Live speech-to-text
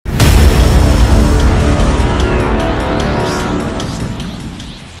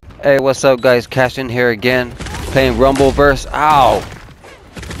Hey, what's up, guys? Cash in here again, playing Rumbleverse. Ow!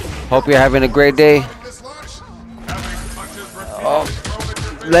 Hope you're having a great day. Oh,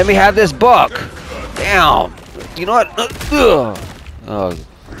 let me have this buck. Damn. You know what? Oh,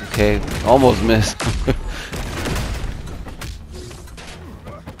 okay. Almost missed.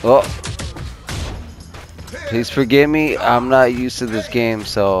 Oh. Please forgive me. I'm not used to this game,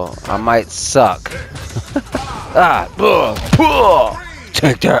 so I might suck.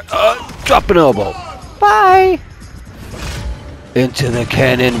 Take that. Drop an elbow. Bye. Into the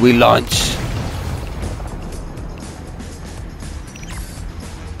cannon we launch.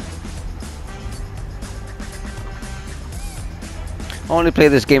 I only played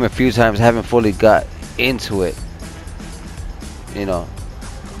this game a few times. Haven't fully got into it. You know.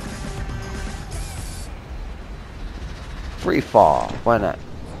 Free fall. Why not?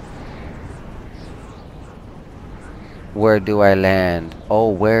 Where do I land? Oh,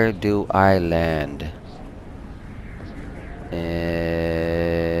 where do I land? And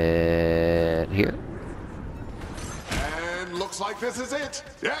here. And looks like this is it.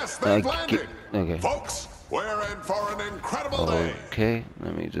 Yes, they've landed. Okay. Folks, we're in for an incredible day. Okay,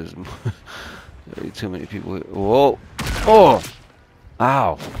 let me just. Too many people here. Whoa! Oh!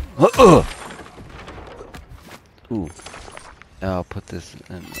 Ow! Ooh. I'll put this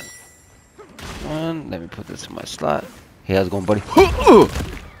in. One. Let me put this in my slot. Hey, how's it going, buddy?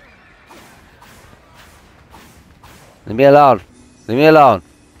 Leave me alone. Leave me alone.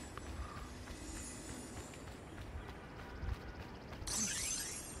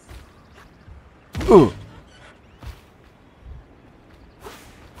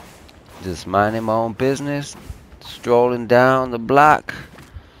 Just minding my own business. Strolling down the block.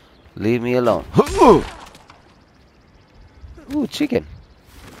 Leave me alone. Ooh, chicken.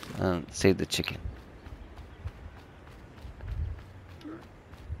 Save the chicken.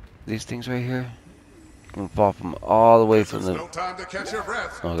 These things right here can fall from all the way from the. No time to catch your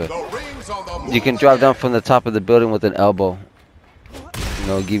breath. Okay. The rings on the You can drop down from the top of the building with an elbow. You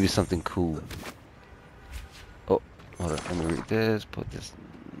know, give you something cool. Oh, hold on. Let me read this. Put this.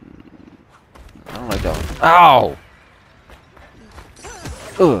 I don't like that one. Ow!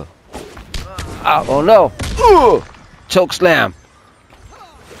 Ugh. Ow! Oh no! Ugh. Choke slam.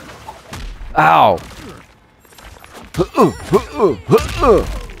 Ow!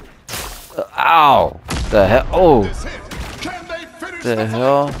 Ow! The hell? Oh! The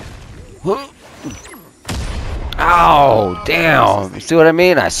hell? Ow! Damn! You see what I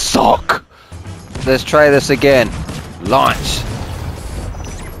mean? I suck. Let's try this again. Launch.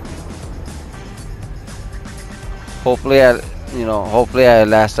 Hopefully hopefully I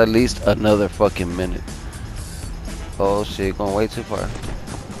last at least another fucking minute. Oh shit, you're going way too far.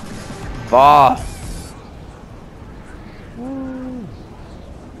 Fall!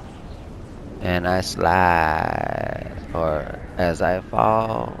 And I slide. Or as I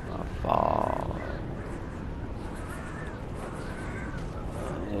fall, I fall.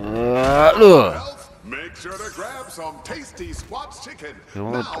 Make sure to grab some tasty Squat's chicken.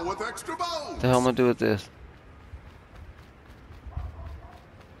 Now with extra bones. What the hell am I gonna do with this?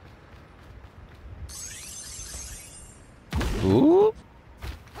 Ooh.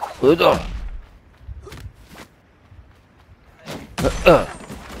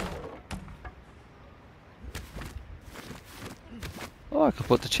 Oh, I can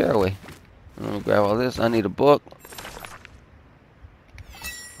put the chair away. Let me grab all this. I need a book.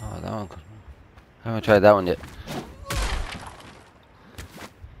 Oh, that one. I haven't tried that one yet.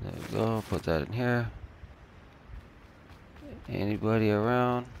 There we go. Put that in here. Anybody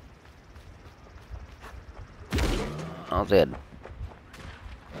around? I'm dead.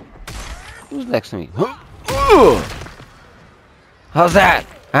 Who's next to me? How's that?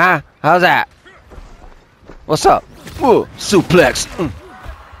 Huh? How's that? What's up? Ooh, suplex.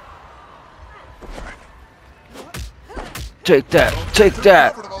 Take that. Take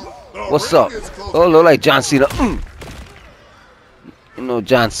that. What's up? Oh, look like John Cena. You know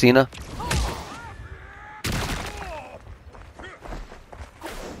John Cena.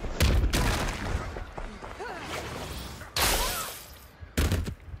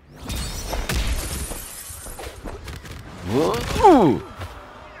 Ooh.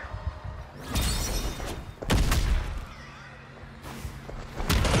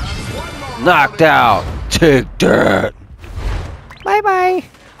 Knocked out. Take that. Bye bye.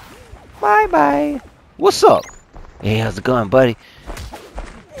 Bye bye. What's up? Hey, how's it going, buddy?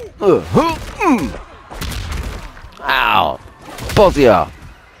 Ow. Both of y'all.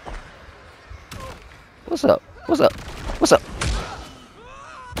 What's up? What's up? What's up?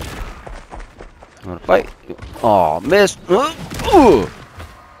 You wanna fight? Oh, missed.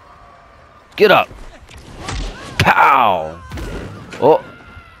 Get up. Pow. Oh.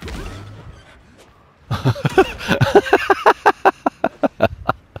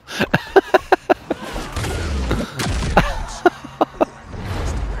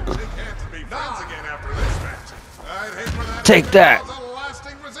 Take that.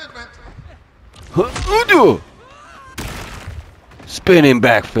 Spinning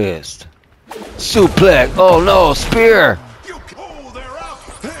back fist. Suplex. Oh no, spear.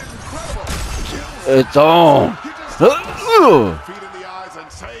 It's on.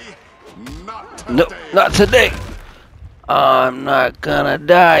 No, not today. I'm not gonna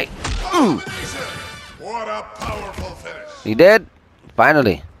die. What a powerful finish. He dead?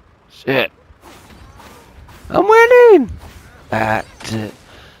 Finally. Shit. I'm winning.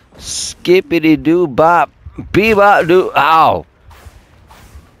 Skippity doo bop. Bebop doo. Ow.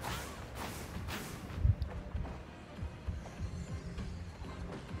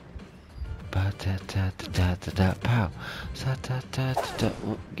 Pow.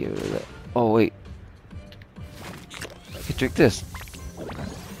 Get rid of that. Oh wait. I can drink this.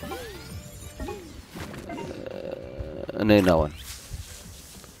 And then no one.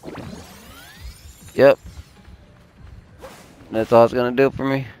 Yep. That's all it's gonna do for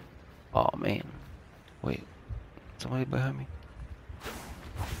me. Oh man. Wait. Somebody behind me?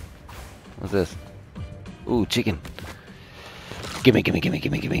 What's this? Ooh, chicken. Gimme.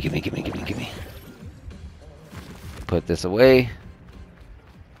 Put this away.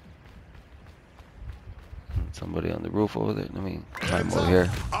 Somebody on the roof over there. Let me climb over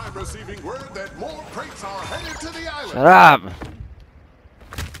here. I'm receiving word that more crates are headed to the island. Shut up!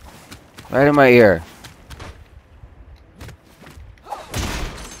 Right in my ear.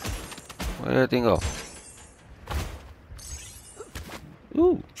 Where did everything go?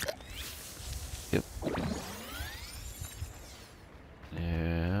 Ooh. Yep.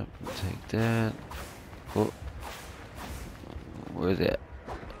 Yep. Take that. Oh. Where's that?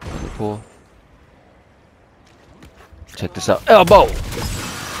 In the pool. Check this out. Elbow!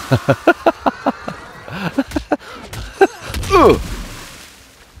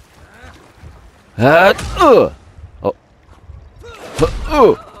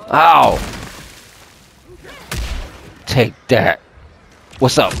 Oh. Ow! Take that.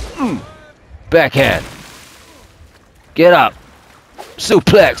 What's up? Backhand. Get up.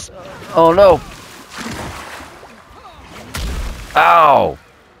 Suplex. Oh no. Ow.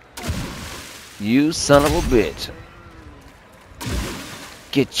 You son of a bitch.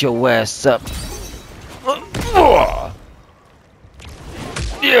 Get your ass up.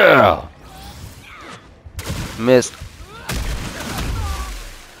 Yeah. Missed.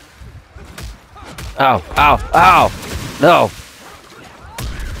 Ow, ow, ow. No.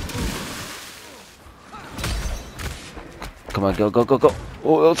 Come on, go.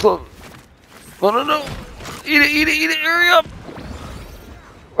 Oh, let's go. No. Eat it. Hurry up.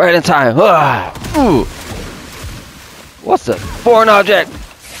 Right in time. Ooh. What's the foreign object?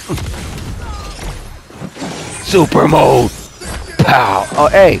 Super mode. Pow. Oh,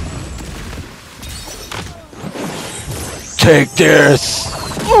 hey. Take this.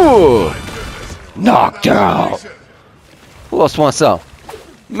 Ooh. Knocked out. Who else wants some?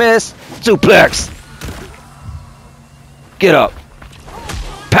 Miss. Suplex. Get up.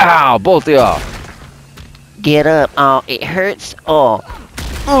 Pow. Both of y'all. Get up. Oh, it hurts. Oh.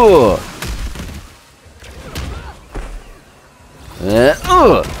 Ooh.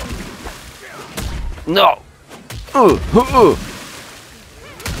 No.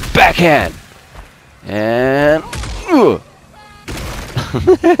 Backhand. And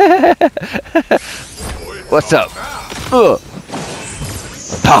what's up?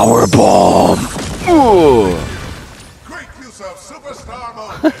 Powerbomb. Great use of superstar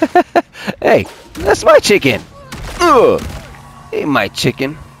mode. Hey, that's my chicken. Hey, my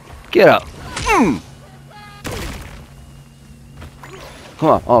chicken. Get up. Come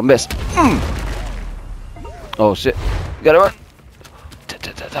on. Oh, missed. Oh, shit. You gotta run.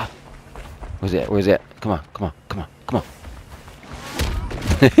 Where's that? Come on.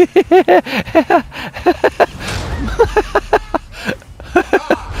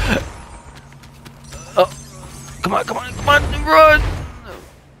 Oh, come on, run!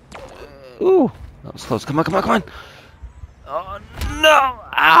 Ooh, that was close. Come on. Oh no!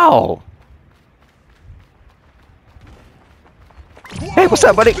 Ow! Hey, what's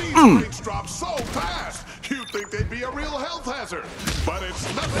up, buddy? Drop so fast, you'd think they'd be a real health hazard, but it's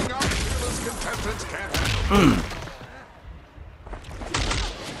nothing our fearless contestants can't handle.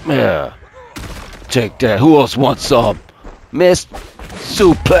 Yeah. Take that. Who else wants some? Missed.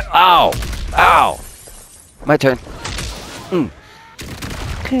 Suplex. Ow. My turn.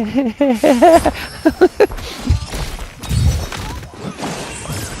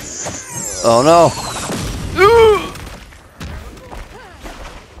 Oh no!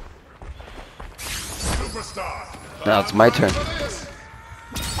 Now it's my turn.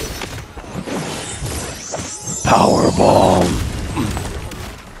 Powerbomb!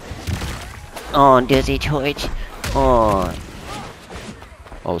 Oh, dizzy torch. Oh.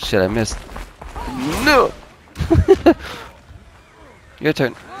 Oh shit, I missed. No! Your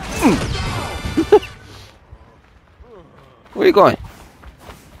turn. Where are you going?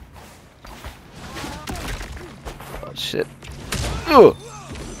 Oh shit. Ugh.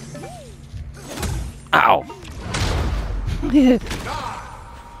 Ow.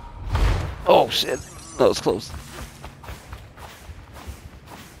 Oh shit. That was close.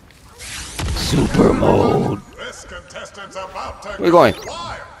 Super mode. This contestant's about to Where you going?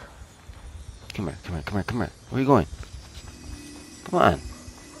 wild. Come here, come here, come here, come here. Where are you going? Come on.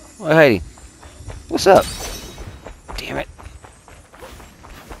 Why hiding? What's up? Damn it.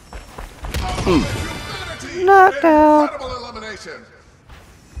 Humanity, Knocked out. incredible elimination.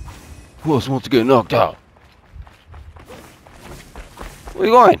 Who else wants to get knocked out? Where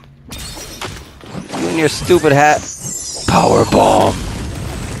you going? You and your stupid hat. Powerbomb.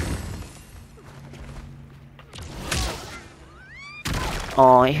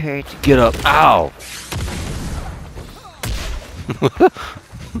 Oh, it hurts. Get up. Ow.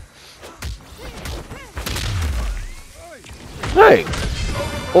 Hey.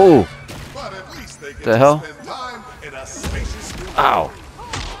 Oh. But at least they get The to hell? spend time in a spacious new Ow.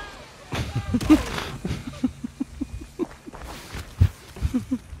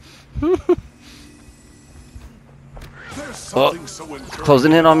 There's something so encouraging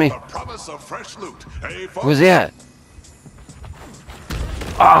closing in on me. about the promise of fresh loot. Hey, folks? Where's he at?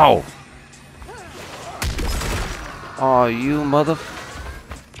 Ow. Oh, you mother.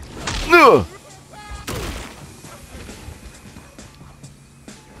 Ugh.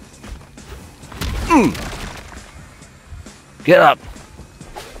 Get up.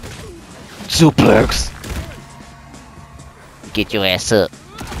 Suplex. Get your ass up.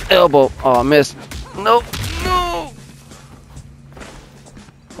 Elbow. Oh, I missed. Nope. No.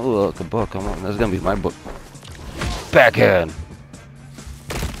 Oh, look, a book. Come on. That's going to be my book. Backhand.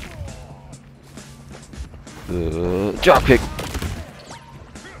 Drop kick.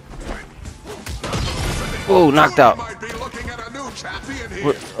 Oh, knocked out. Might be looking at a new champion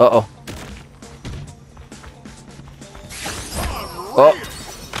here. Uh-oh. Oh.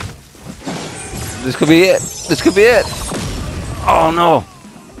 This could be it. This could be it. Oh, no.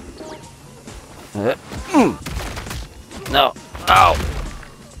 No. Ow.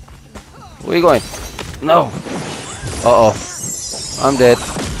 Where are you going? No. Uh-oh. I'm dead.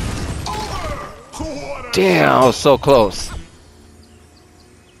 Damn, I was so close.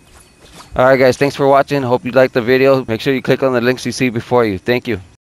 Alright guys, thanks for watching. Hope you liked the video. Make sure you click on the links you see before you. Thank you.